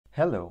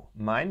Hello,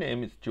 my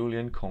name is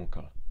Julian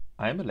Kunkel.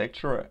 I am a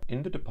lecturer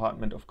in the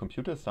Department of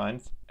Computer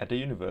Science at the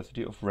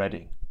University of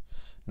Reading.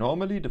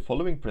 Normally, the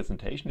following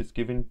presentation is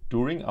given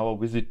during our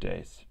visit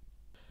days.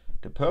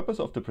 The purpose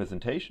of the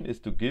presentation is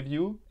to give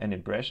you an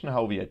impression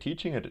how we are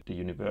teaching at the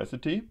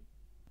university.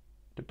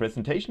 The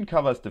presentation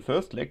covers the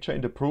first lecture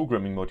in the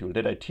programming module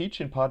that I teach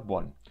in part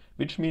 1,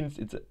 which means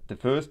it's the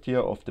first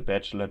year of the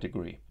bachelor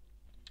degree.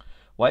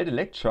 While the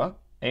lecture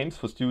aims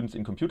for students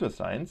in computer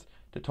science,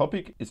 the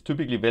topic is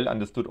typically well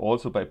understood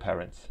also by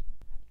parents.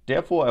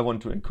 Therefore, I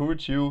want to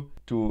encourage you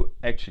to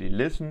actually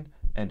listen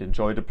and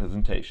enjoy the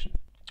presentation.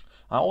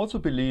 I also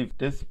believe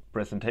this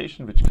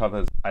presentation, which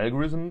covers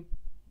algorithm,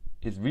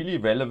 is really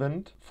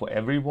relevant for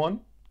everyone,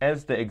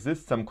 as there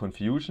exists some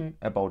confusion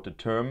about the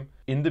term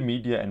in the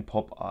media and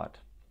pop art.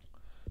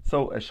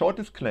 So, a short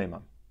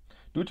disclaimer.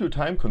 Due to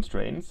time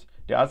constraints,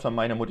 there are some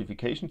minor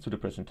modifications to the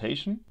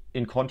presentation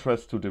in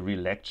contrast to the real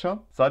lecture,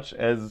 such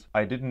as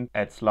I didn't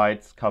add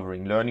slides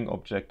covering learning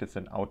objectives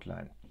and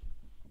outline.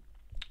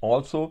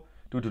 Also,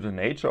 due to the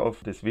nature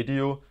of this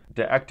video,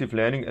 the active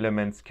learning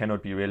elements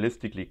cannot be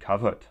realistically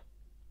covered.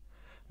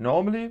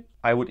 Normally,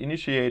 I would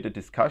initiate a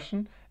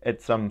discussion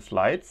at some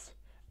slides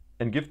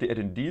and give the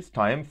attendees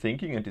time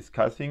thinking and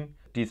discussing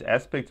these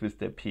aspects with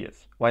their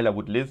peers, while I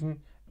would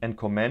listen and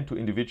comment to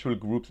individual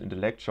groups in the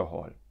lecture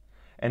hall.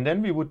 And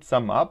then we would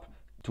sum up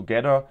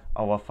together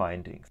our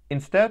findings.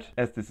 Instead,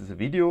 as this is a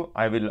video,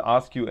 I will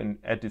ask you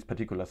at these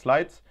particular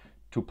slides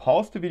to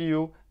pause the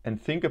video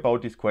and think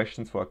about these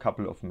questions for a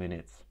couple of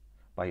minutes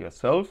by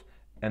yourself,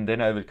 and then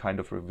I will kind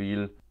of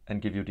reveal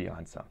and give you the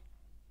answer.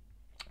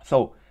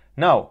 So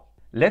now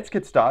let's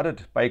get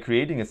started by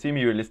creating a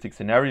semi-realistic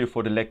scenario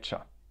for the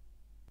lecture.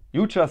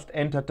 You just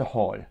entered the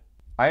hall.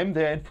 I am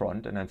there in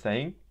front and I'm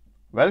saying,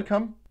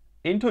 welcome.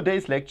 In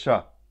today's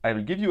lecture, I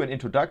will give you an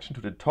introduction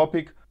to the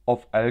topic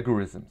of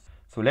algorithms.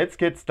 So let's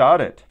get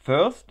started.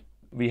 First,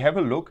 we have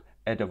a look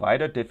at a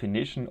wider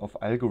definition of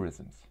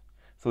algorithms.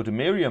 So the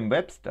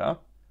Merriam-Webster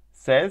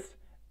says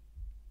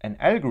an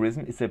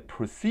algorithm is a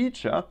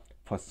procedure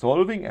for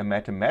solving a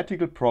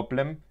mathematical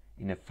problem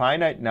in a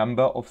finite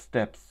number of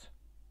steps.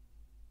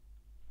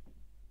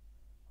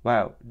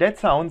 Wow, that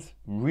sounds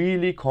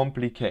really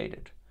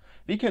complicated.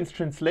 We can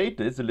translate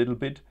this a little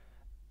bit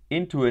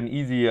into an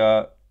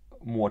easier,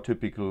 more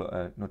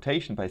typical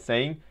notation by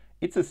saying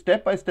it's a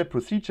step-by-step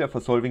procedure for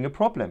solving a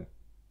problem.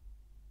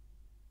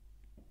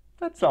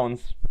 That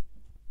sounds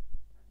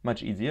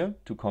much easier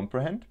to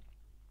comprehend.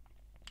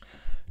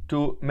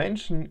 To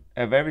mention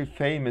a very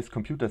famous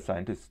computer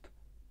scientist,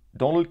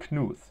 Donald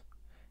Knuth,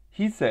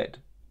 he said,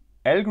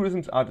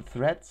 algorithms are the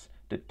threads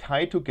that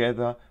tie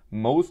together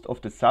most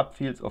of the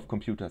subfields of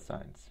computer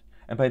science.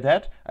 And by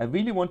that, I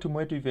really want to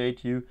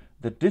motivate you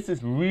that this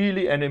is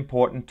really an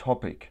important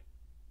topic.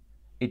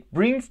 It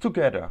brings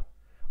together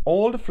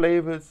all the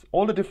flavors,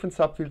 all the different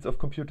subfields of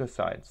computer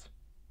science.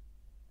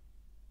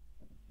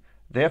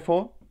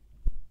 Therefore,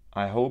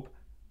 I hope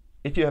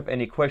if you have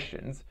any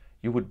questions,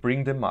 you would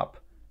bring them up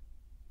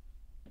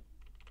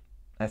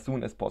as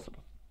soon as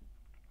possible.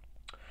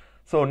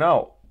 So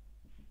now,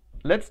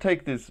 let's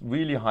take this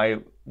really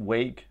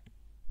high-wake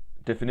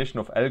definition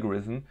of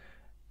algorithm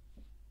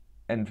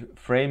and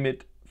frame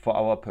it for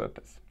our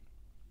purpose.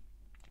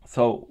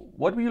 So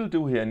what we'll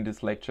do here in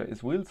this lecture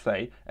is we'll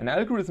say an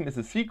algorithm is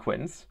a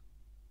sequence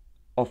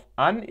of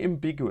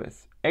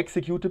unambiguous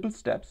executable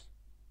steps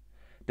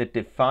that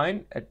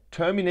define a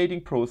terminating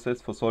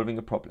process for solving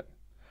a problem.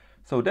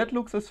 So that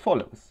looks as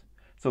follows.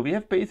 So we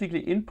have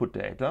basically input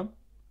data,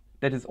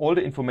 that is all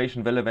the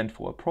information relevant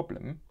for a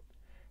problem.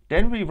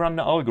 Then we run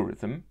the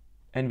algorithm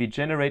and we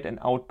generate an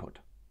output,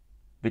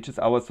 which is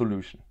our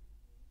solution.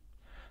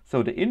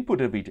 So the input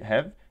that we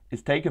have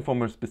is taken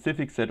from a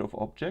specific set of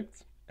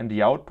objects, and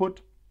the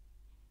output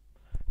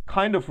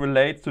kind of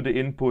relates to the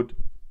input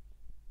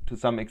to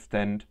some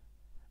extent,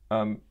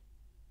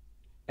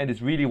 and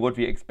is really what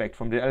we expect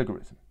from the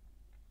algorithm.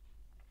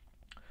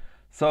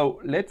 So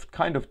let's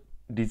kind of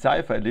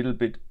decipher a little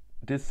bit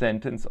this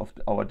sentence of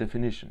our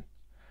definition.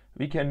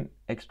 We can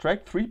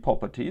extract 3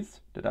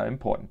 properties that are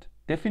important: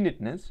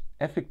 definiteness,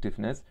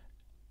 effectiveness,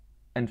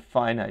 and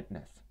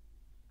finiteness.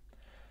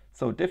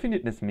 So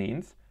definiteness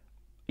means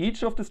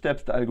each of the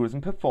steps the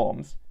algorithm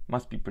performs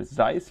must be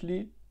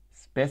precisely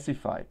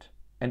specified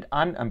and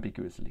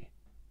unambiguously.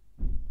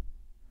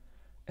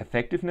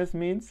 Effectiveness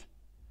means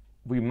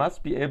we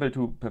must be able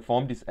to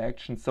perform these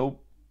actions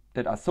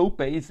that are so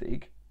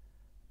basic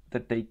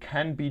that they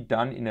can be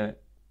done in a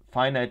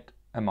finite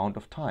amount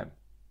of time.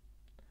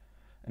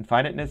 And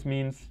finiteness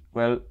means,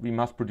 well, we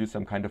must produce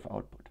some kind of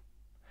output.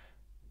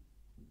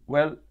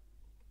 Well,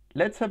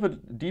 let's have a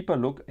deeper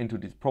look into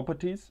these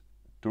properties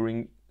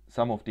during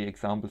some of the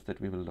examples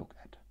that we will look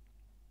at.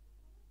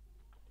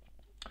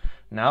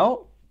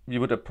 Now we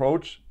would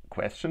approach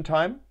question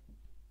time.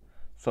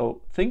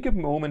 So think a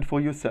moment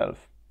for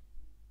yourself,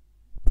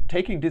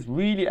 taking these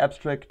really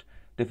abstract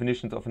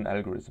definitions of an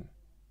algorithm.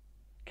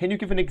 Can you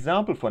give an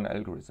example for an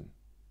algorithm?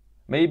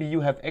 Maybe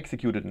you have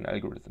executed an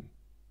algorithm.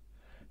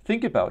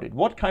 Think about it.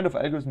 What kind of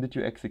algorithm did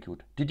you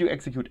execute? Did you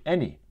execute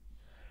any?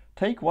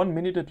 Take 1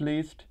 minute at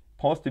least,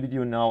 pause the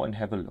video now and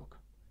have a look.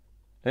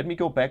 Let me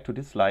go back to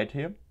this slide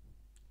here.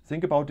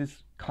 Think about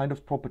these kind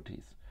of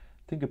properties.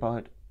 Think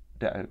about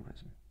the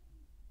algorithm.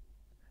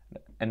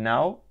 And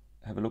now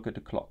have a look at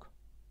the clock.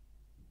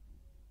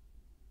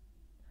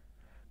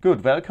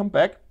 Good, welcome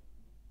back.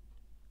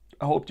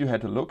 I hope you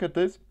had a look at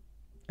these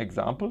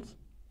examples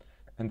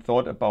and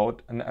thought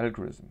about an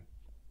algorithm.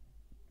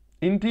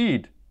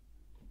 Indeed,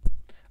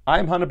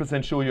 I'm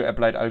 100% sure you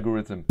applied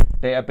algorithm.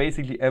 They are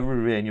basically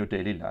everywhere in your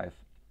daily life.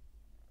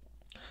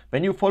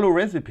 When you follow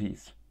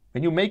recipes,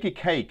 when you make a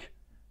cake,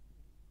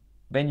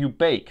 when you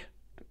bake,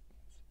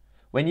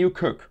 when you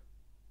cook,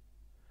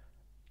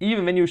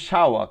 even when you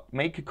shower,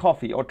 make a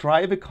coffee or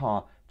drive a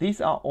car,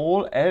 these are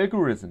all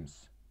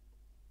algorithms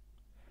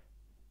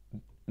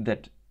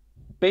that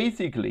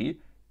basically,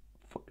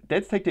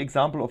 let's take the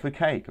example of a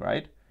cake,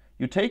 right?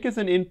 You take as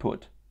an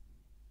input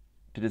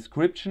the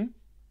description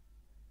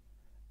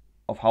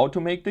of how to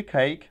make the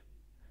cake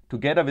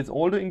together with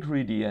all the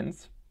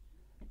ingredients.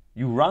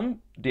 You run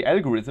the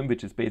algorithm,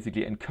 which is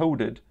basically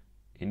encoded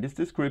in this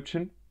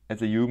description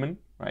as a human,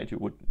 right? You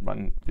would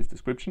run this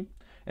description,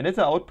 and as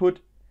an output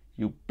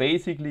you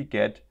basically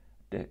get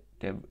the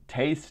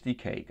tasty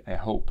cake, I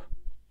hope.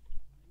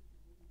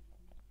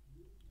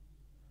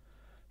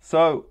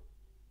 So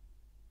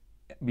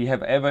we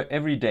have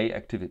everyday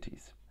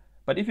activities.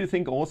 But if you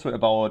think also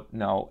about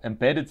now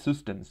embedded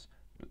systems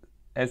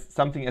as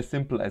something as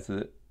simple as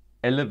an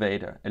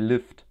elevator, a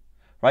lift,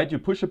 right? You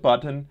push a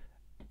button,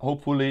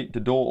 hopefully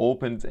the door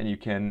opens and you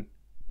can,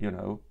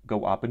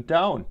 go up and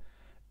down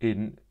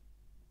in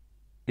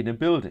a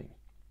building.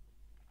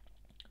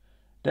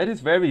 That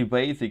is very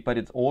basic, but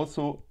it's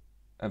also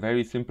a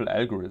very simple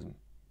algorithm.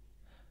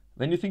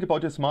 When you think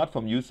about your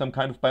smartphone, use some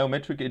kind of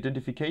biometric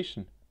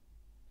identification,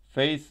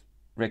 face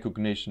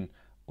recognition,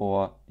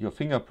 or your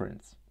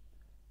fingerprints.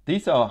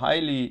 These are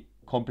highly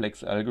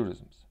complex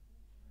algorithms.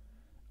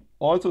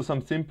 Also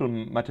some simple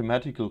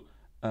mathematical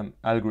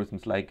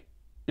algorithms, like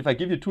if I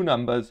give you two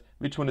numbers,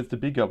 which one is the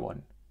bigger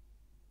one?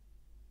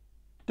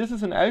 This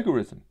is an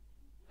algorithm.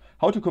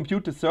 How to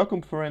compute the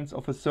circumference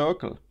of a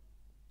circle?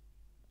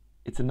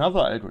 It's another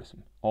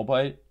algorithm, or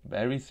by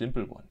very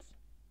simple ones.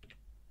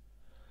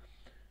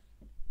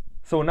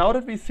 So now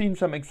that we've seen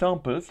some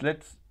examples,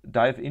 let's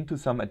dive into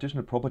some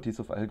additional properties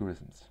of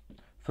algorithms.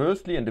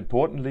 Firstly and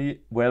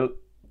importantly, well,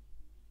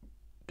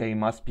 they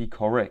must be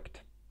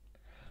correct.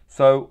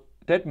 So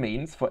that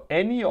means for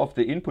any of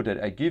the input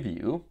that I give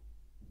you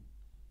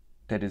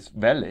that is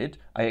valid,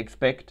 I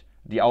expect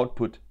the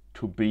output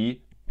to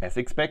be as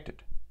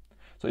expected.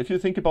 So if you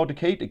think about the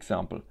cake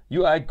example,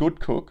 you are a good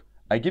cook,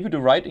 I give you the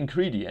right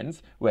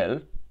ingredients,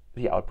 well,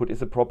 the output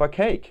is a proper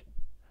cake,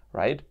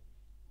 right?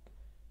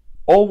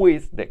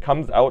 Always there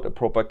comes out a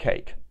proper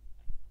cake.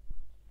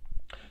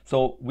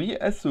 So we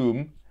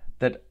assume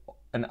that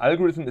an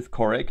algorithm is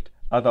correct,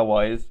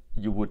 otherwise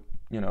you would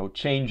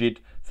change it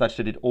such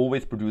that it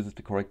always produces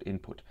the correct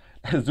input.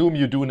 Assume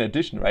you do an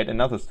addition, right?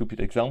 Another stupid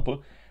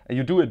example.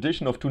 You do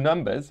addition of two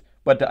numbers,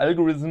 but the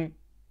algorithm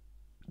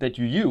that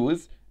you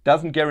use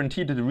doesn't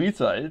guarantee that the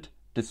result,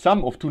 the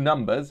sum of two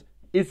numbers,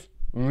 is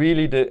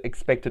really the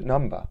expected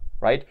number,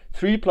 right?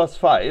 3 plus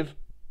 5,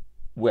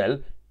 well,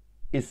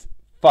 is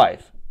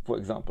 5, for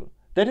example.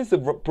 That is a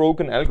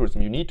broken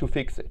algorithm. You need to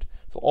fix it.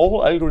 So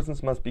all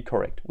algorithms must be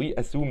correct. We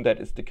assume that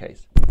is the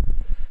case.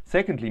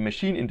 Secondly,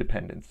 machine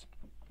independence.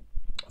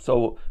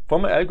 So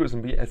from an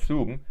algorithm, we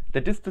assume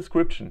that this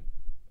description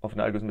of an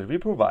algorithm that we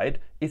provide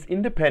is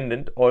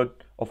independent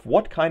of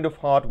what kind of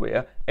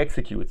hardware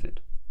executes it.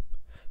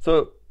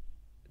 So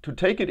to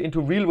take it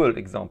into real-world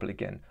example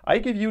again, I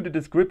give you the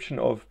description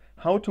of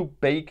how to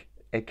bake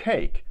a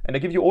cake, and I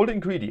give you all the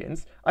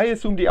ingredients. I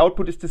assume the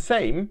output is the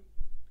same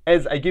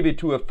as I give it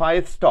to a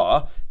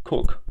 5-star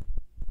cook.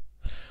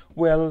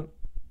 Well,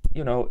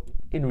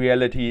 in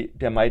reality,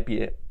 there might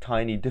be a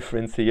tiny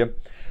difference here,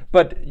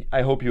 but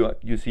I hope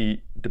you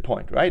see the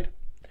point, right?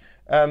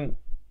 Another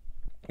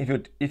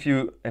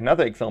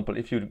example,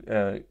 if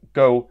you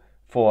go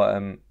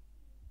for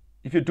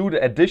if you do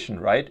the addition,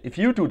 right? If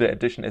you do the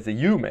addition as a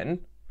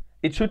human,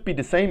 it should be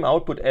the same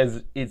output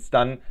as it's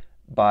done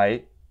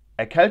by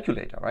a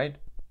calculator, right?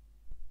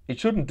 It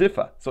shouldn't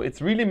differ. So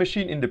it's really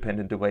machine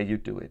independent the way you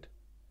do it.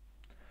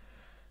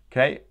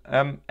 Okay,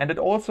 and it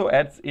also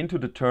adds into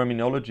the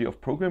terminology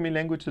of programming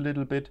language a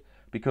little bit,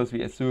 because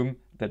we assume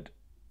that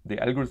the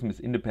algorithm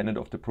is independent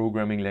of the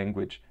programming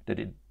language that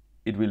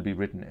it will be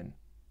written in.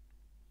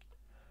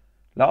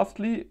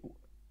 Lastly,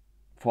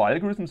 for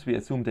algorithms, we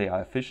assume they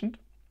are efficient.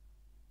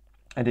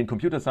 And in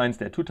computer science,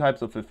 there are two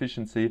types of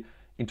efficiency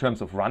in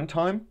terms of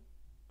runtime.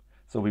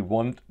 So we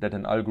want that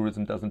an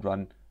algorithm doesn't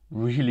run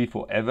really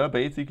forever,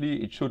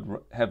 basically. It should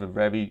have a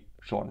very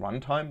short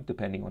runtime,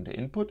 depending on the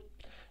input.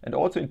 And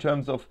also in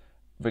terms of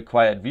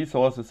required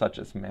resources, such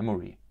as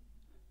memory,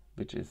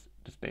 which is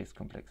the space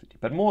complexity.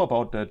 But more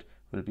about that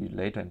will be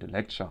later in the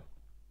lecture.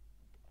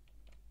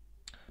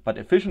 But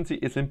efficiency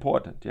is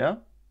important, yeah?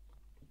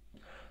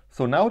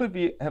 So now that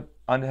we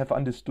have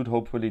understood,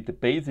 hopefully, the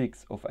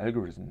basics of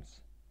algorithms,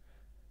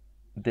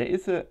 there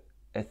is a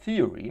a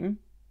theorem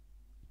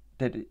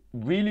that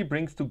really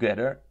brings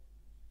together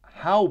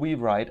how we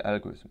write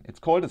algorithms. It's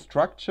called a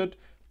structured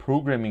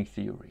programming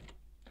theory.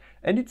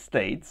 And it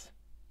states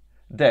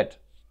that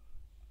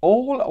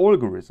all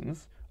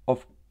algorithms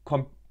of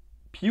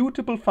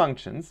computable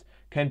functions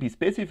can be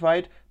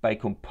specified by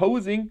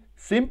composing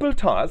simple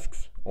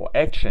tasks or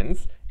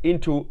actions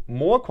into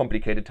more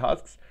complicated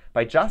tasks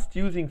by just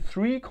using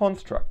three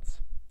constructs.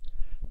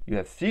 You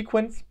have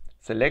sequence,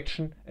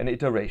 selection, and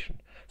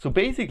iteration. So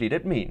basically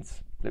that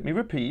means, let me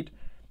repeat,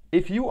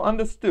 if you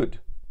understood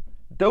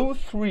those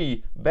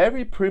three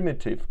very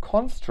primitive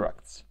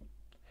constructs,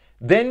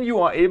 then you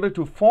are able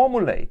to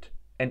formulate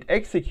and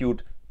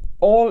execute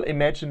all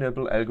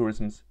imaginable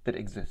algorithms that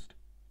exist.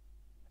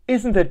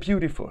 Isn't that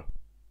beautiful?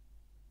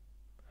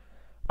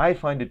 I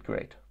find it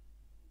great.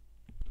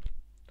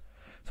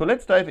 So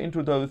let's dive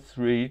into those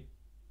three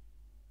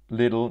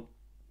little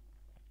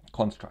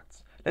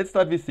constructs. Let's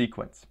start with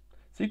sequence.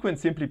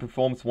 Sequence simply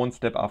performs one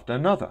step after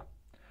another.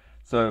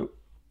 So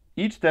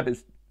each step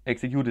is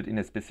executed in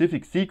a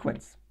specific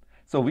sequence.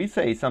 So we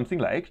say something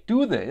like,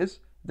 do this,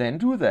 then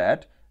do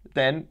that,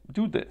 then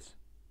do this,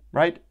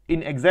 right?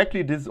 In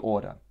exactly this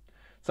order.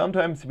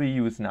 Sometimes we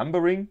use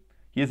numbering.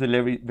 Here's a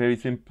very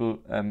simple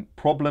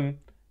problem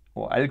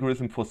or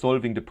algorithm for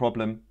solving the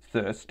problem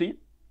thirsty.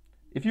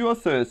 If you are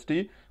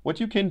thirsty, what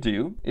you can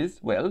do is,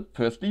 well,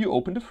 firstly you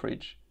open the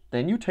fridge,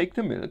 then you take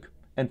the milk,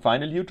 and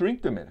finally you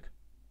drink the milk.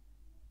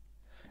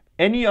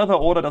 Any other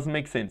order doesn't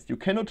make sense. You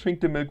cannot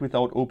drink the milk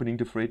without opening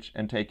the fridge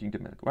and taking the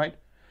milk, right?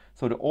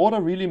 So the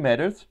order really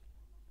matters,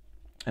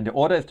 and the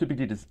order is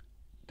typically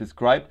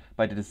described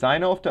by the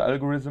designer of the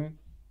algorithm,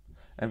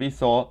 and we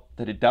saw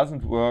that it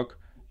doesn't work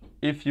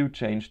if you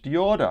change the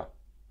order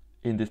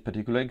in this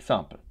particular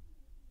example.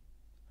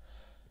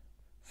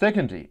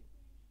 Secondly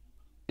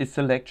is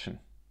selection.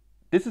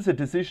 This is a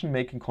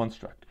decision-making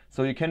construct.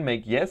 So you can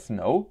make yes,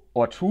 no,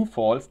 or true,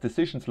 false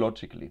decisions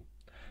logically.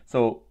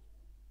 So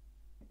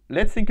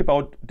let's think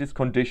about this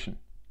condition.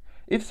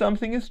 If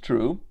something is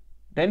true,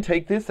 then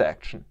take this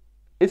action.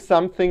 If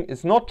something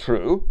is not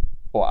true,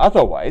 or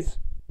otherwise,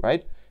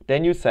 right,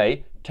 then you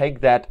say,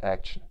 take that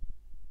action.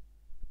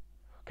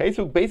 Okay,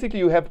 so basically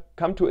you have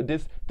come to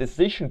this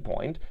decision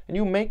point, and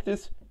you make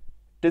this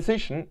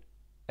decision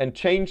and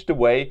change the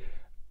way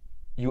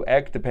you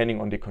act depending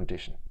on the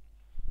condition.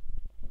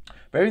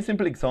 Very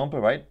simple example,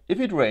 right? If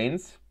it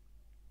rains,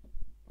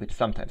 which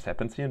sometimes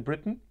happens here in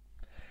Britain,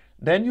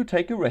 then you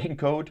take a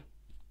raincoat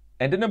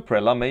and an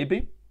umbrella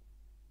maybe.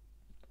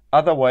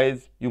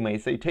 Otherwise, you may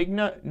say take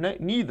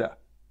neither,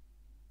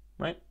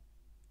 right?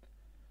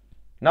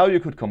 Now you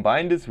could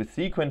combine this with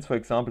sequence, for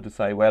example, to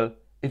say, well,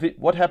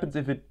 what happens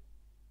if it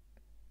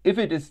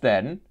is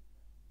then,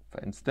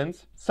 for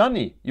instance,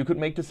 sunny? You could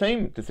make the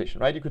same decision,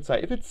 right? You could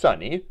say, if it's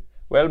sunny,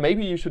 well,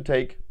 maybe you should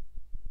take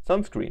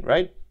sunscreen,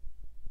 right?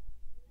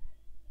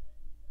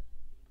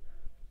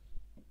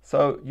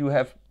 So you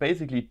have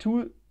basically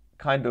two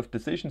kind of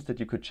decisions that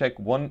you could check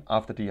one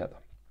after the other.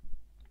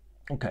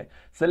 Okay,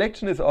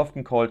 selection is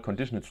often called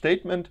conditional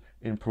statement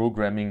in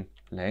programming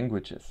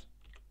languages.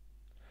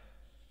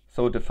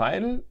 So the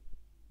final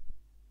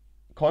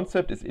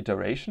concept is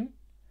iteration,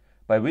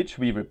 by which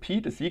we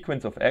repeat a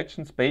sequence of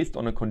actions based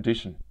on a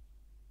condition.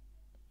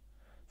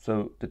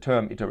 So the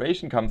term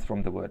iteration comes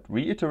from the word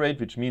reiterate,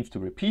 which means to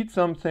repeat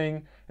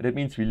something, and it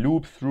means we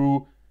loop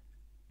through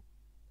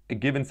a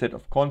given set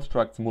of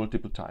constructs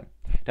multiple times.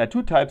 There are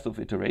two types of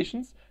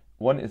iterations.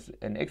 One is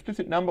an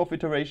explicit number of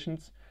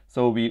iterations.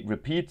 So we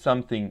repeat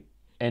something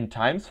n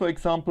times, for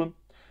example.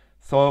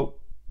 So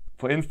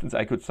for instance,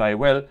 I could say,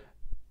 well,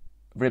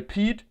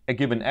 repeat a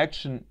given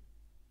action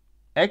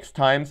x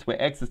times,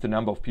 where x is the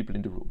number of people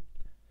in the room.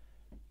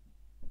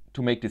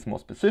 To make this more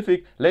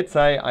specific, let's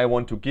say I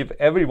want to give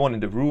everyone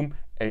in the room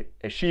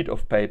a sheet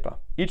of paper.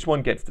 Each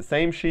one gets the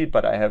same sheet,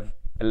 but I have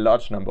a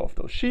large number of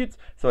those sheets.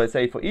 So I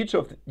say for each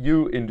of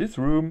you in this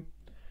room,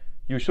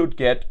 you should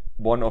get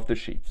one of the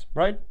sheets,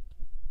 right?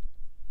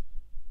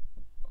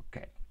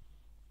 Okay.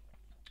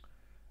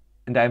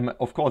 And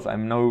of course, I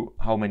know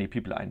how many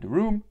people are in the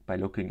room by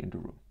looking in the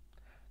room.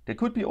 There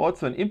could be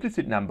also an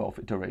implicit number of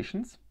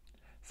iterations.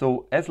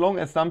 So as long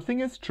as something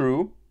is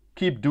true,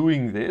 keep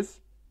doing this,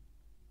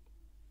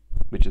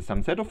 which is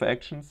some set of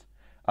actions,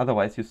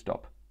 otherwise you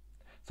stop.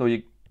 So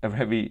a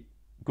very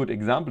good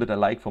example that I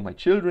like for my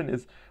children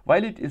is,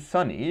 while it is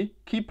sunny,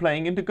 keep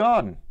playing in the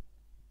garden,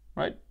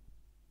 right?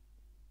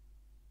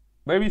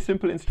 Very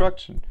simple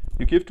instruction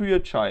you give to your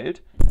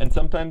child, and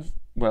sometimes,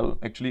 well,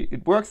 actually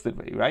it works that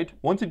way, right?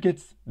 Once it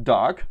gets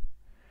dark,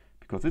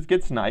 because it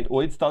gets night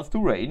or it starts to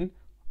rain,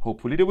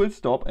 hopefully they will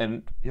stop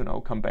and,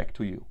 come back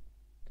to you.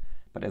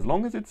 But as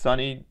long as it's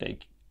sunny, they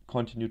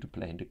continue to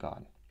play in the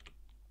garden.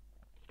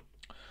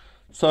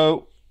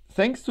 So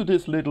thanks to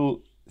this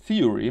little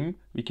theorem,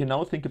 we can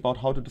now think about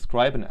how to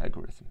describe an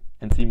algorithm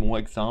and see more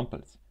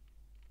examples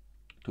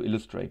to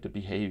illustrate the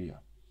behavior.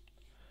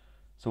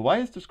 So why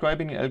is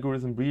describing an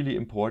algorithm really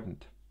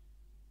important?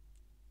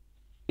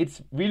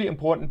 It's really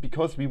important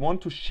because we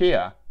want to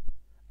share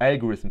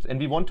algorithms, and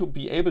we want to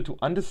be able to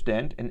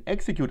understand and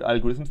execute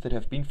algorithms that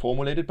have been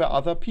formulated by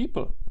other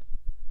people.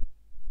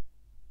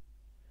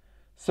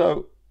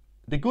 So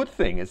the good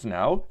thing is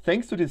now,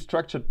 thanks to this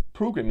structured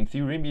programming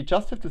theory, we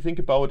just have to think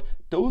about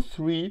those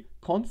three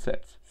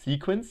concepts: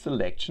 sequence,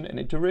 selection, and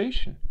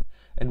iteration.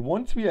 And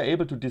once we are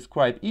able to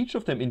describe each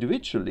of them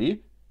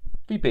individually,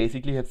 we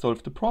basically have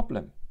solved the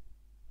problem.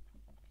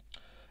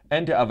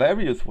 And there are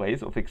various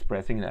ways of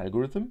expressing an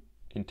algorithm.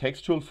 In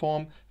textual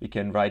form, we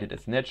can write it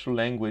as natural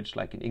language,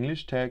 like in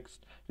English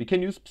text. We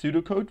can use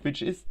pseudocode,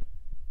 which is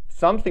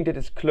something that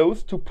is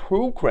close to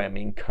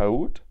programming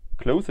code,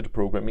 closer to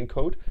programming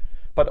code,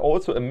 but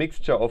also a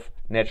mixture of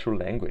natural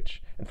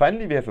language. And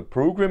finally, we have a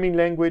programming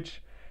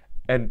language.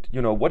 And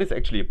you know, what is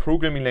actually a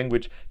programming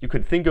language? You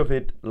can think of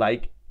it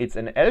like it's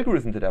an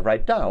algorithm that I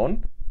write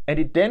down, and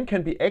it then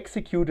can be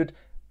executed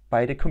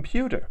by the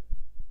computer.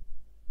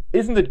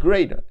 Isn't it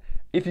great?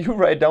 If you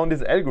write down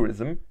this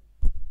algorithm,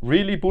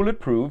 really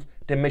bulletproof,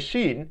 the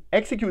machine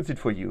executes it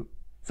for you.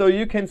 So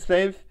you can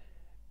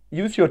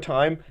use your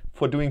time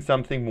for doing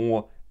something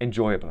more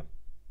enjoyable.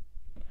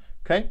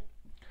 Okay?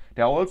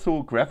 There are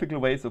also graphical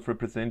ways of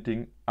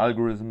representing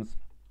algorithms.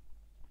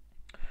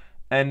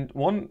 And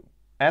one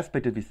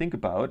aspect that we think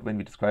about when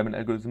we describe an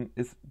algorithm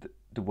is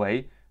the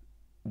way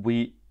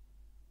we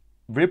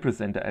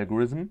represent the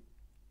algorithm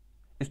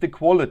is the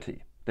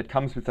quality that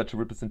comes with such a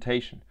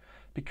representation.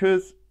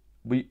 Because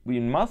we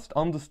must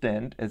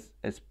understand, as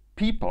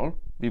people,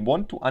 we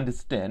want to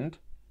understand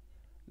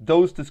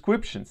those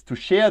descriptions, to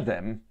share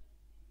them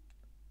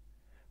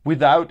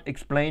without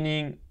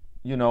explaining,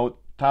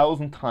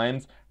 1,000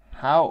 times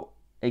how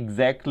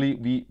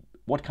exactly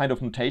what kind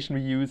of notation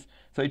we use.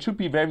 So it should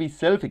be very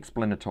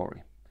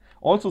self-explanatory.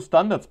 Also,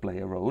 standards play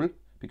a role,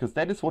 because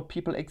that is what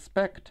people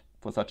expect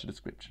for such a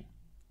description.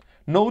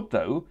 Note,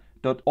 though,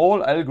 that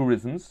all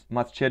algorithms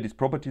must share these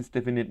properties: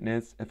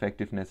 definiteness,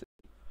 effectiveness.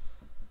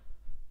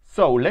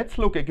 So let's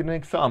look at an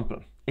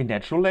example in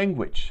natural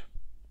language.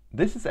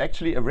 This is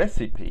actually a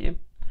recipe,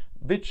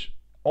 which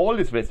all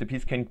these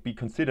recipes can be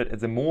considered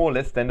as a more or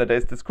less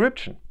standardized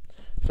description.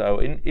 So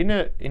in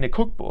a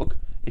cookbook,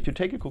 if you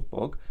take a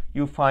cookbook,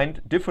 you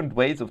find different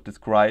ways of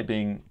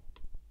describing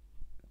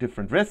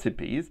different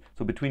recipes.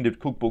 So between the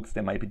cookbooks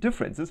there might be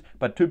differences,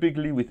 but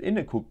typically within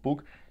a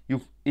cookbook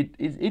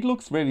it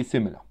looks very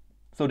similar.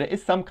 So there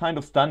is some kind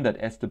of standard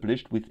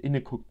established within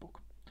a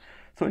cookbook.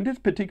 So in this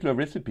particular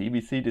recipe,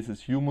 we see this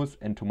is hummus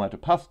and tomato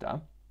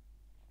pasta.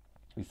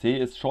 We see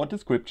a short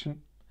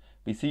description,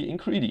 we see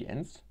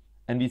ingredients,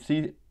 and we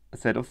see a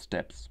set of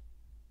steps.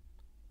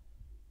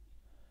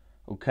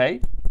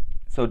 Okay,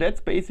 so that's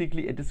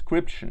basically a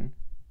description.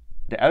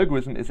 The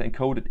algorithm is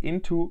encoded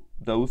into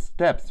those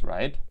steps,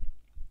 right?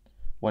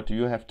 What do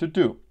you have to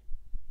do?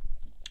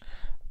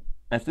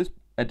 At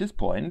this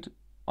point,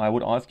 I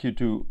would ask you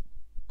to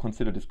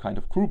consider this kind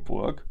of group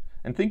work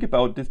and think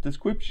about this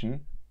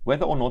description,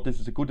 whether or not this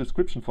is a good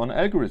description for an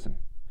algorithm.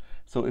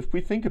 So if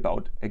we think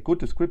about a good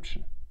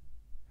description,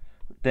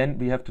 then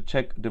we have to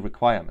check the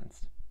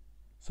requirements.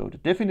 So the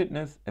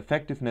definiteness,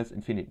 effectiveness,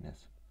 and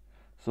finiteness.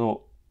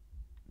 So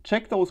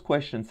check those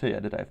questions here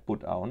that I've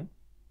put down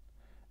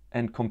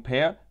and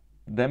compare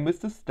them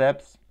with the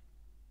steps.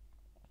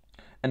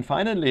 And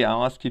finally,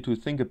 I ask you to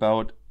think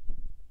about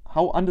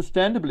how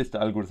understandable is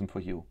the algorithm for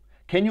you.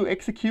 Can you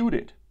execute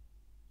it?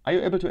 Are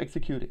you able to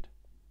execute it?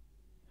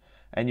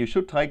 And you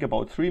should take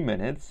about 3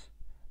 minutes,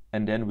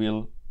 and then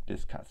we'll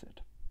discuss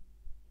it.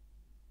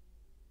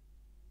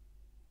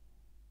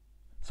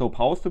 So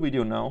pause the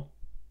video now.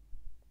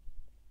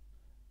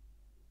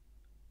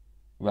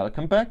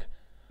 Welcome back.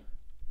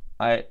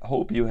 I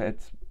hope you had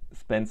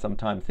spent some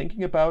time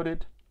thinking about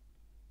it.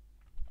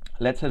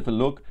 Let's have a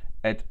look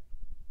at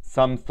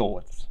some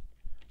thoughts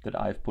that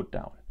I've put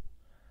down.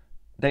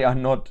 They are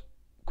not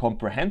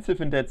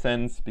comprehensive in that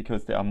sense,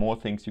 because there are more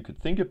things you could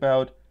think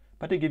about,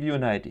 but they give you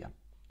an idea.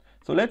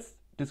 So let's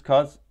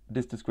discuss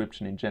this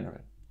description in general.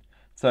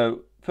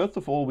 So first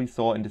of all, we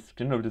saw in this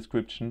general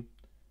description,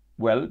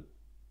 well,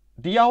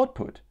 the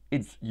output.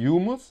 It's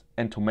hummus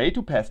and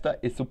tomato pasta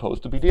is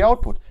supposed to be the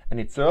output, and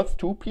it serves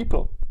 2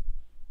 people.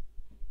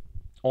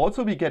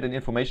 Also, we get an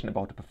information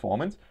about the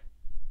performance.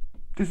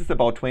 This is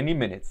about 20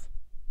 minutes.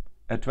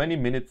 A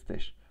 20-minute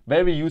dish.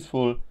 Very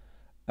useful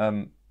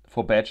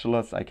for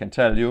bachelors, I can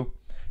tell you,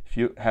 if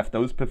you have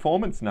those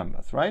performance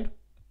numbers, right?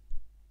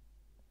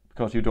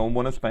 Because you don't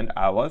want to spend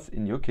hours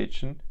in your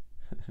kitchen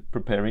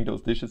preparing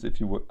those dishes if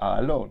you are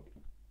alone.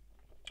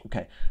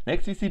 Okay,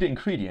 next we see the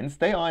ingredients.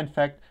 They are in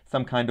fact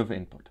some kind of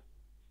input.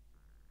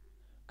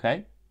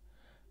 Okay,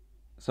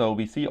 so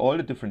we see all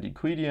the different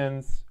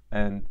ingredients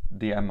and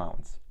the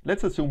amounts.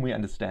 Let's assume we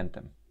understand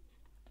them.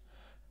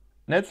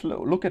 Let's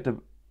look at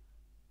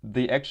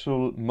the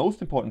actual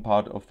most important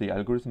part of the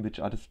algorithm, which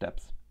are the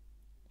steps.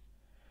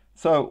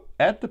 So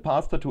add the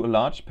pasta to a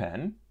large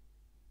pan.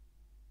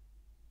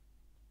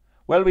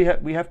 Well, we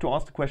have to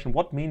ask the question,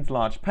 what means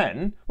large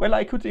pan? Well,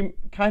 I could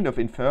kind of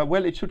infer,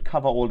 well, it should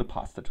cover all the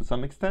pasta to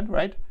some extent,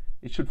 right?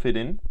 It should fit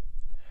in.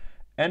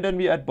 And then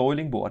we add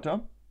boiling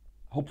water.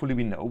 Hopefully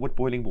we know what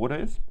boiling water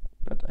is.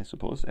 but I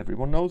suppose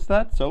everyone knows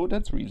that, so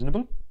that's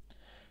reasonable.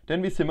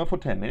 Then we simmer for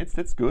 10 minutes,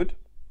 that's good.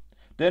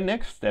 The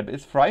next step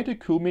is fry the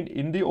cumin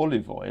in the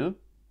olive oil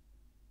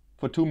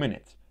for 2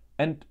 minutes.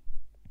 And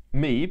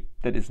me,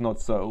 that is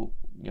not so,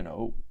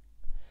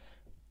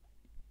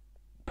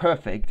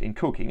 perfect in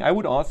cooking, I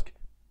would ask,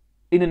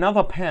 in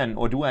another pan,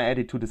 or do I add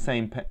it to the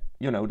same pan,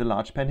 the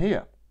large pan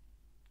here?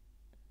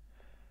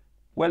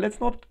 Well, it's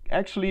not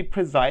actually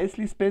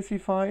precisely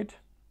specified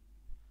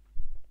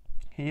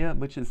here,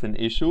 which is an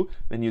issue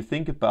when you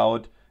think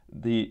about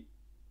the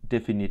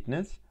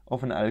definiteness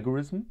of an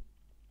algorithm.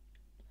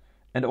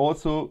 And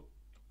also,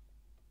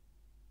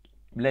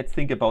 let's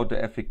think about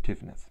the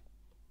effectiveness.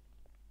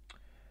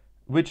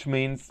 Which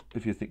means,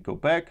 if you go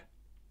back,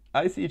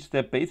 is each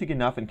step basic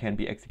enough and can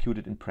be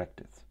executed in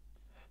practice?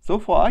 So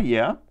far,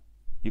 yeah,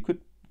 you could,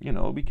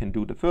 we can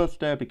do the first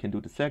step, we can do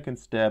the second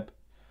step.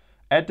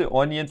 Add the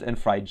onions and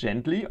fry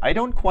gently. I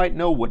don't quite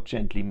know what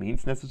gently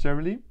means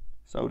necessarily,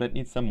 so that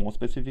needs some more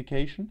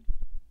specification.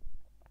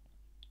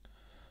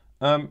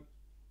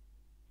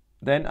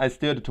 Then I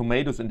stir the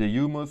tomatoes in the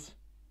hummus.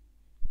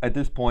 At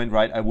this point,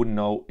 right, I wouldn't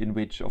know in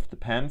which of the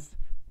pans.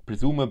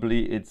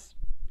 Presumably it's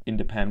in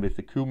the pan with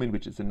the cumin,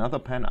 which is another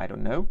pan, I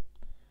don't know.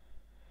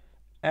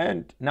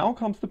 And now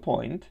comes the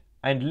point,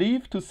 and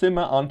leave to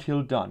simmer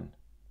until done.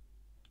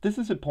 This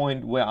is a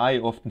point where I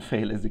often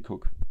fail as a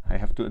cook. I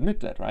have to admit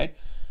that, right?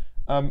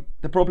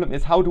 The problem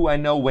is, how do I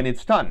know when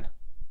it's done?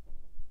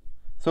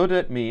 So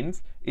that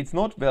means it's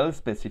not well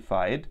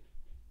specified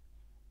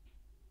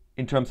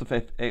in terms of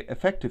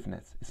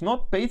effectiveness. It's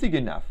not basic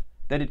enough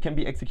that it can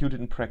be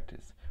executed in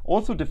practice.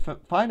 Also, the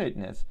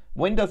finiteness,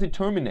 when does it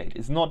terminate,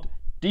 is not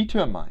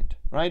determined,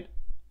 right?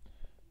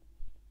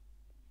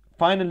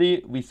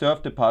 Finally, we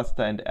serve the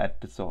pasta and add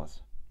the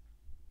sauce.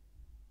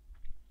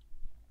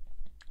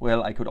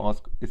 Well, I could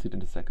ask, is it in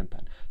the second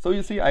pan? So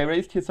you see, I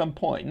raised here some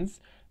points.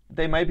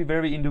 They might be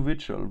very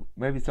individual,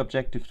 very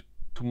subjective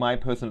to my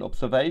personal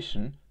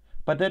observation,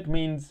 but that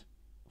means,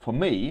 for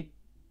me,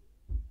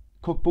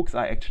 cookbooks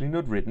are actually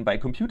not written by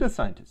computer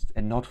scientists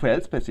and not well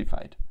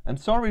specified. I'm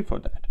sorry for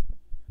that.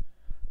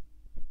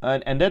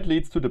 And that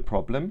leads to the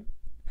problem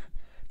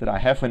that I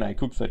have when I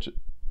cook such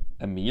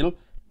a meal,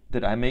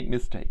 that I make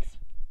mistakes.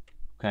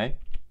 Okay?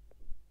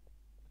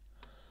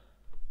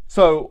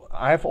 So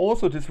I have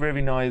also this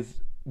very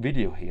nice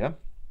video here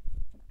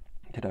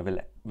that I will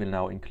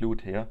now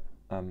include here.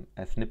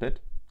 A snippet.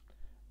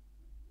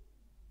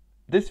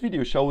 This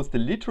video shows the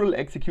literal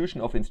execution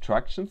of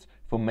instructions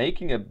for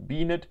making a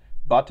peanut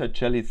butter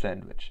jelly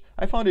sandwich.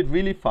 I found it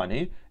really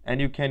funny,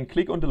 and you can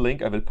click on the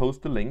link. I will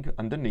post the link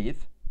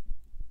underneath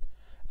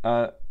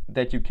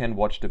that you can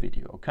watch the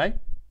video. Okay?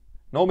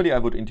 Normally I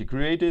would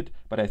integrate it,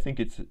 but I think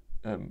it's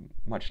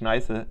much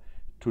nicer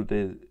to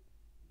the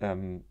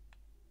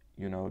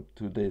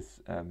to this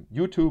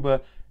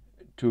YouTuber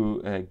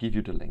to give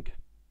you the link.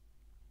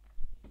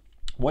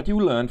 What you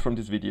learn from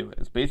this video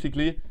is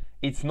basically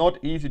it's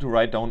not easy to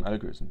write down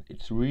algorithm.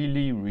 It's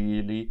really,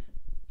 really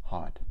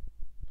hard.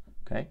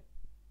 Okay?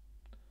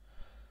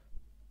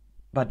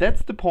 But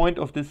that's the point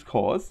of this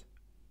course.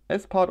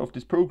 As part of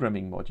this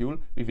programming module,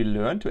 we will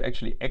learn to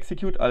actually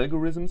execute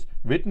algorithms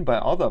written by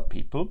other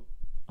people,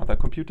 other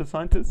computer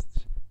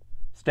scientists,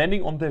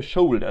 standing on their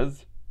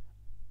shoulders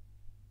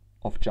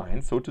of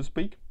giants, so to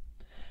speak.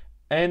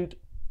 And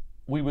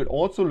we will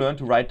also learn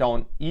to write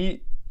down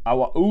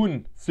our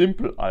own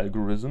simple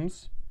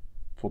algorithms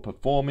for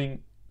performing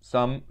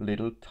some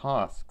little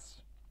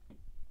tasks.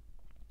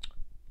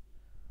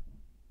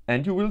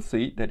 And you will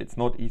see that it's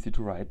not easy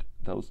to write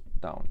those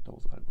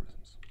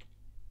algorithms.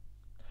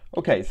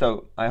 Okay,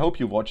 so I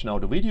hope you watch now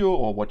the video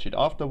or watch it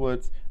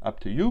afterwards, up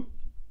to you.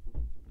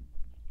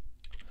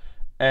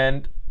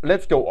 And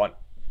let's go on.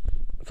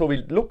 So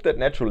we looked at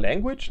natural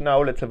language,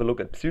 now let's have a look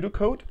at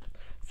pseudocode.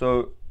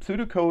 So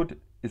pseudocode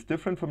is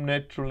different from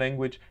natural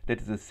language.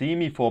 That is a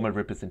semi-formal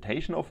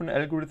representation of an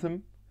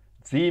algorithm.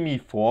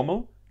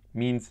 Semi-formal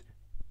means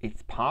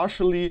it's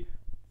partially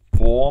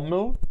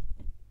formal,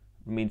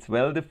 means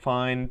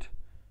well-defined,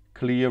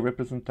 clear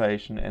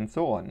representation, and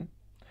so on.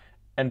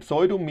 And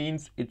pseudo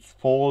means it's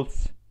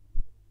false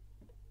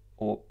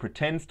or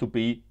pretends to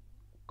be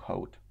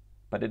code,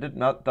 but it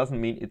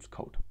doesn't mean it's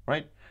code,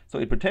 right? So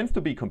it pretends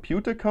to be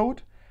computer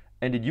code,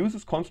 and it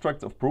uses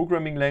constructs of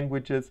programming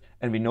languages,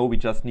 and we know we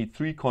just need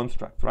 3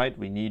 constructs, right?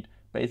 We need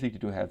basically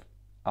to have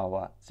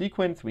our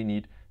sequence, we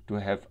need to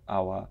have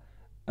our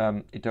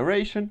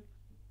iteration,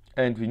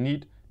 and we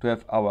need to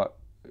have our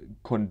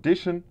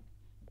condition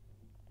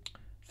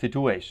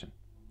situation.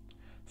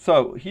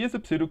 So here's a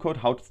pseudocode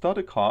how to start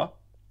a car.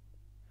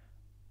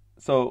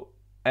 So,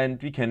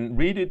 and we can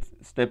read it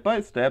step by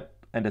step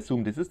and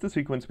assume this is the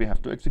sequence we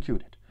have to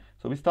execute it.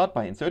 So we start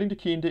by inserting the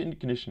key in the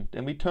ignition,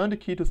 then we turn the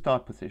key to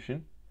start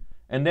position,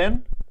 and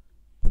then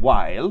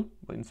while,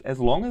 as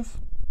long as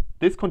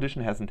this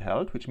condition hasn't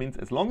held, which means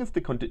as long as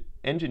the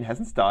engine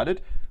hasn't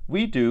started,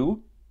 we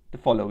do the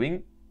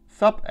following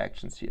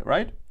sub-actions here,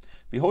 right?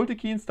 We hold the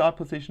key in start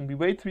position, we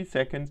wait 3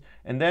 seconds,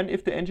 and then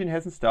if the engine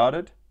hasn't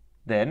started,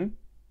 then,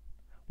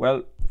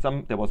 well,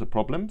 there was a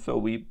problem, so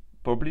we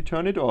probably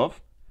turn it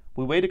off.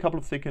 We wait a couple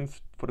of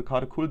seconds for the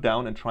car to cool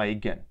down and try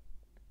again.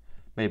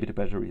 Maybe the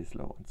battery is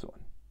low and so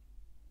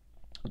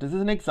on. This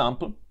is an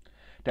example.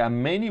 There are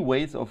many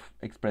ways of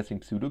expressing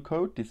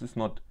pseudocode. This is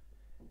not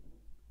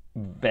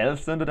well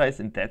standardized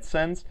in that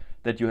sense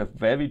that you have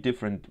very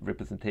different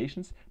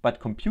representations, but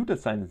computer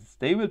scientists,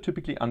 they will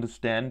typically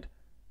understand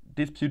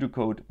this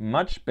pseudocode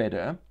much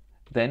better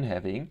than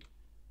having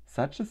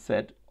such a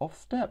set of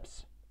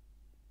steps,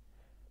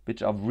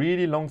 which are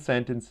really long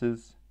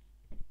sentences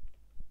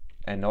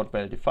and not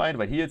well defined.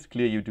 But here it's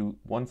clear you do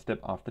one step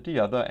after the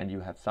other and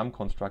you have some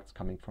constructs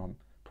coming from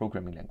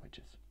programming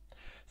languages.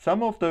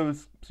 Some of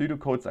those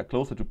pseudocodes are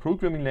closer to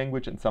programming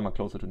language and some are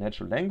closer to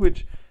natural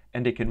language,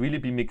 and they can really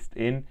be mixed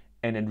in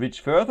and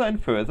enriched further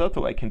and further.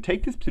 So I can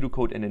take this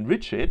pseudocode and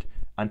enrich it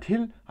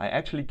until I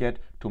actually get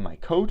to my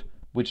code,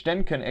 which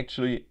then can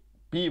actually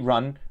be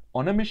run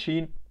on a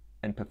machine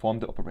and perform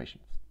the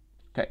operations.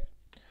 Okay.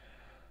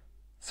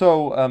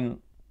 So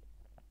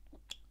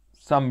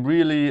some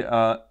really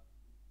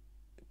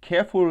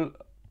careful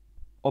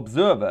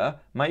observer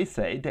may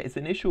say there is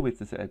an issue with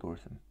this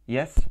algorithm.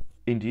 Yes,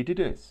 indeed it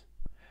is.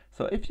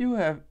 So if you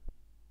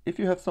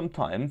have some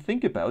time,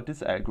 think about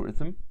this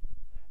algorithm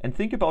and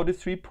think about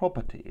its three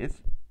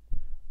properties.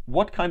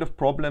 What kind of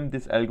problem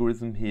this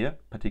algorithm here,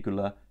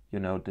 particular,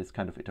 this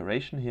kind of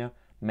iteration here,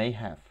 may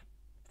have.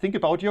 Think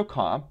about your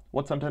car,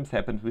 what sometimes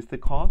happens with the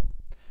car.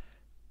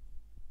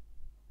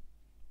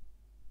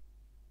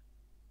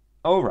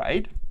 All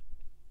right,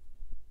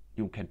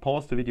 you can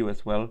pause the video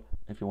as well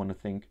if you want to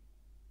think.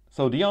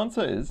 So the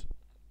answer is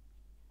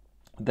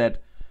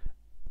that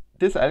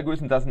this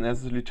algorithm doesn't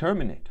necessarily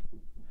terminate.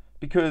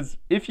 Because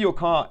if your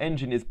car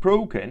engine is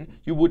broken,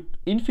 you would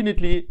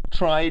infinitely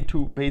try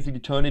to basically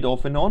turn it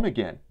off and on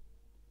again.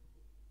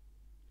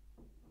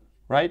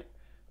 Right?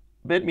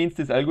 That means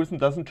this algorithm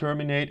doesn't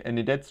terminate, and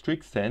in that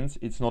strict sense,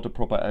 it's not a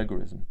proper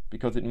algorithm,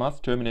 because it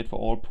must terminate for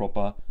all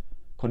proper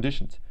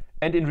conditions.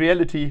 And in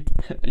reality,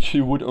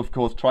 you would, of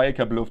course, try a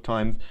couple of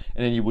times,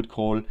 and then you would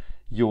call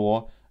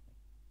your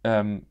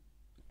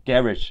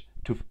garage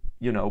to,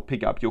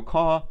 pick up your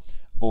car,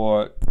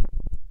 or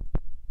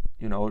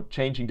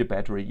changing the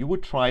battery. You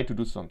would try to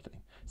do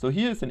something. So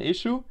here is an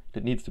issue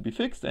that needs to be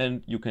fixed,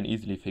 and you can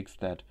easily fix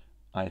that,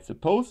 I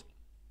suppose,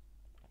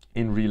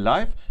 in real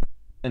life.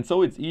 And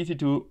so it's easy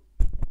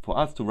for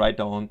us to write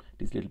down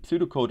this little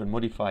pseudocode and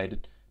modify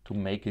it to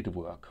make it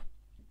work.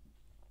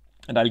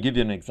 And I'll give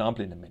you an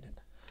example in a minute.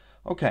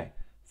 Okay,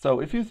 so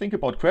if you think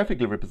about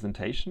graphical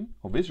representation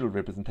or visual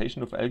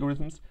representation of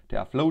algorithms, there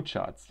are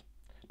flowcharts.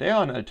 They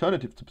are an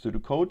alternative to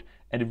pseudocode,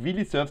 and it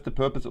really serves the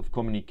purpose of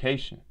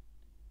communication.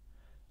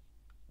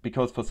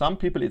 Because for some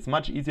people it's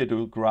much easier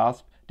to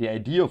grasp the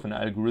idea of an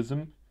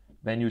algorithm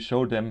when you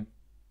show them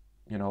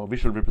a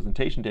visual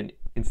representation than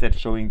instead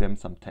showing them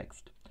some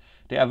text.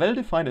 They are well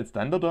defined and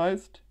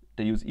standardized.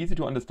 They use easy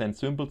to understand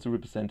symbols to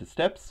represent the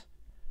steps,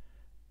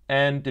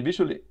 and the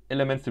visual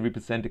elements to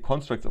represent the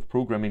constructs of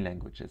programming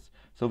languages.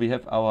 So we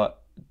have our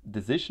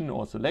decision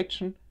or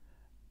selection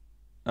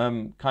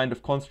kind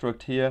of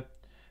construct here.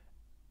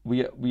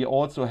 We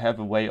also have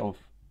a way of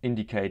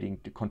indicating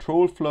the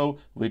control flow,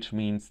 which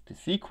means the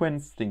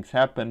sequence, things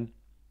happen,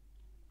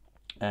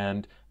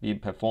 and we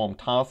perform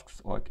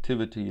tasks or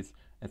activities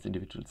as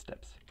individual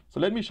steps. So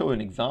let me show you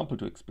an example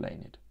to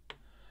explain it.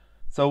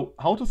 So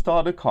how to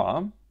start a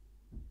car.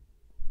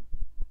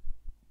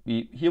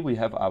 Here we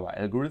have our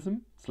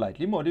algorithm,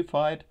 slightly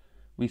modified.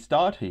 We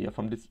start here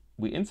from this,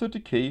 we insert the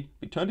key,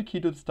 we turn the key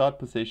to the start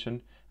position,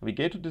 and we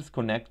get to this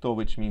connector,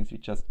 which means we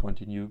just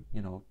continue,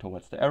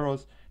 towards the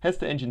arrows. Has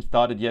the engine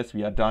started? Yes,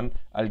 we are done.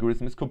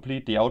 Algorithm is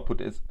complete. The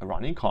output is a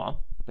running car,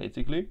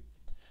 basically.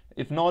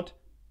 If not,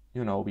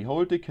 we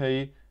hold the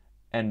key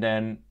and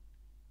then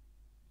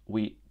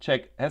we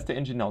check, has the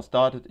engine now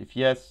started? If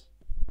yes,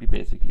 we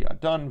basically are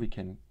done. We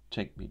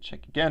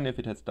check again if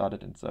it has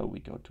started, and so we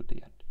go to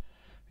the end.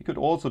 We could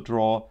also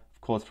draw,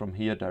 of course, from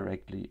here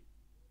directly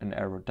an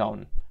arrow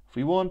down if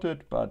we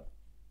wanted, but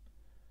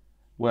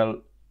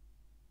well,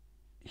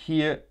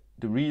 here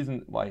the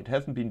reason why it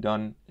hasn't been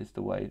done is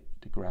the way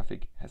the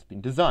graphic has been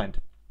designed.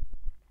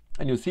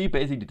 And you see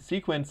basically the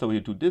sequence, so you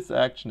do this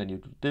action, and you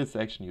do this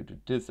action, you do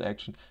this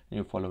action, and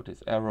you follow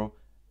this arrow,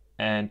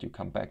 and you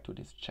come back to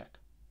this check.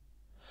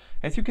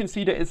 As you can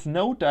see, there is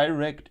no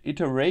direct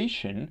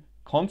iteration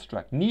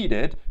construct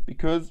needed,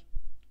 because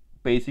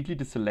basically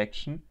the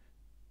selection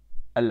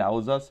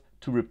allows us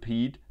to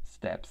repeat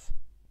steps.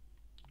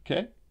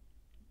 Okay?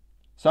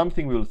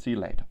 Something we'll see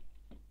later.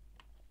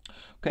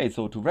 Okay,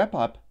 so to wrap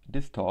up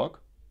this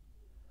talk,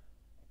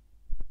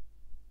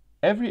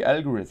 every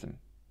algorithm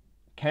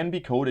can be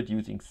coded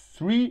using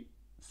three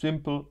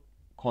simple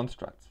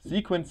constructs: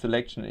 sequence,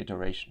 selection, and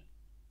iteration.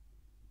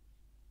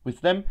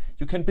 With them,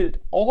 you can build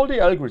all the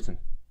algorithms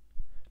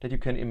that you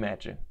can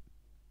imagine.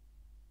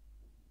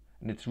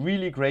 And it's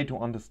really great to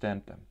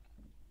understand them.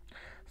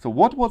 So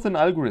what was an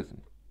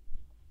algorithm?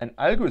 An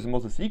algorithm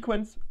was a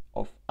sequence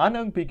of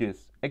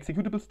unambiguous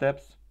executable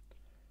steps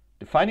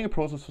defining a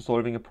process for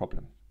solving a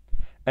problem.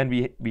 And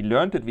we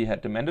learned that we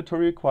had the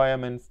mandatory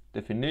requirements,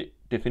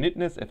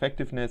 definiteness,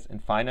 effectiveness,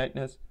 and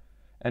finiteness.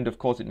 And of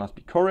course, it must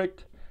be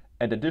correct.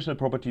 And additional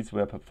properties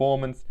were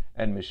performance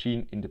and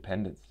machine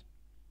independence.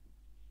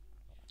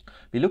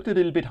 We looked a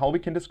little bit how we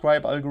can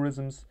describe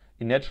algorithms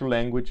in natural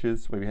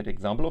languages, where we had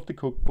example of the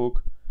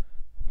cookbook,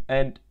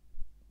 and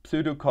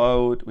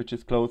pseudocode, which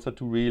is closer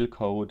to real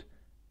code,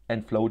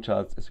 and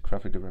flowcharts as a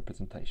graphical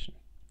representation.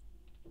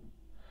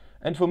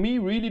 And for me,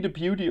 really the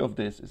beauty of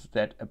this is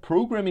that a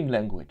programming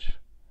language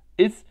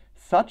is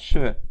such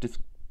a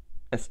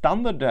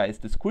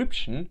standardized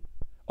description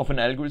of an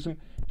algorithm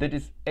that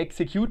is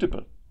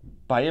executable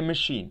by a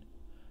machine.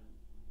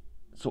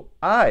 So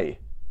I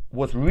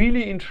was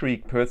really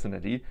intrigued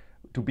personally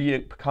to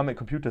become a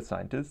computer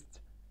scientist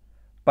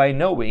by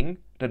knowing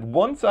that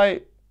once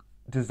I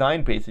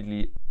designed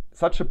basically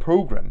such a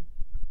program,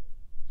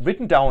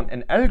 written down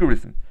an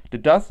algorithm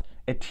that does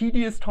a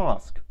tedious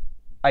task,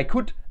 I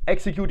could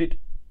execute it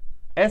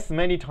as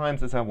many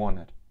times as I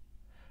wanted.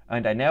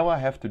 And I never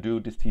have to do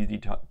this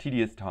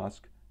tedious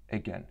task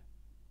again.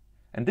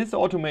 And this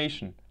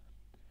automation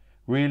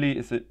really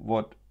is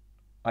what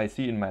I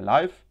see in my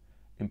life,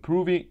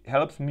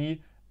 helps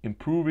me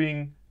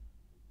improving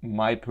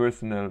my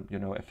personal,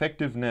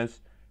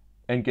 effectiveness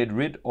and get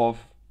rid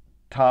of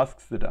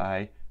tasks that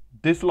I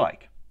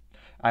dislike.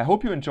 I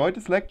hope you enjoyed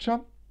this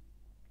lecture.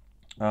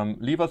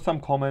 Leave us some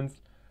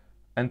comments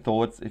and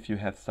thoughts if you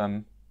have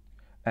some.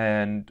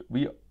 And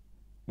we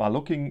are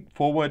looking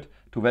forward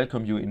to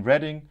welcome you in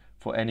Reading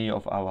for any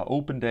of our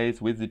open days,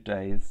 visit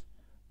days.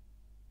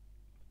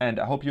 And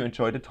I hope you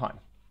enjoy the time.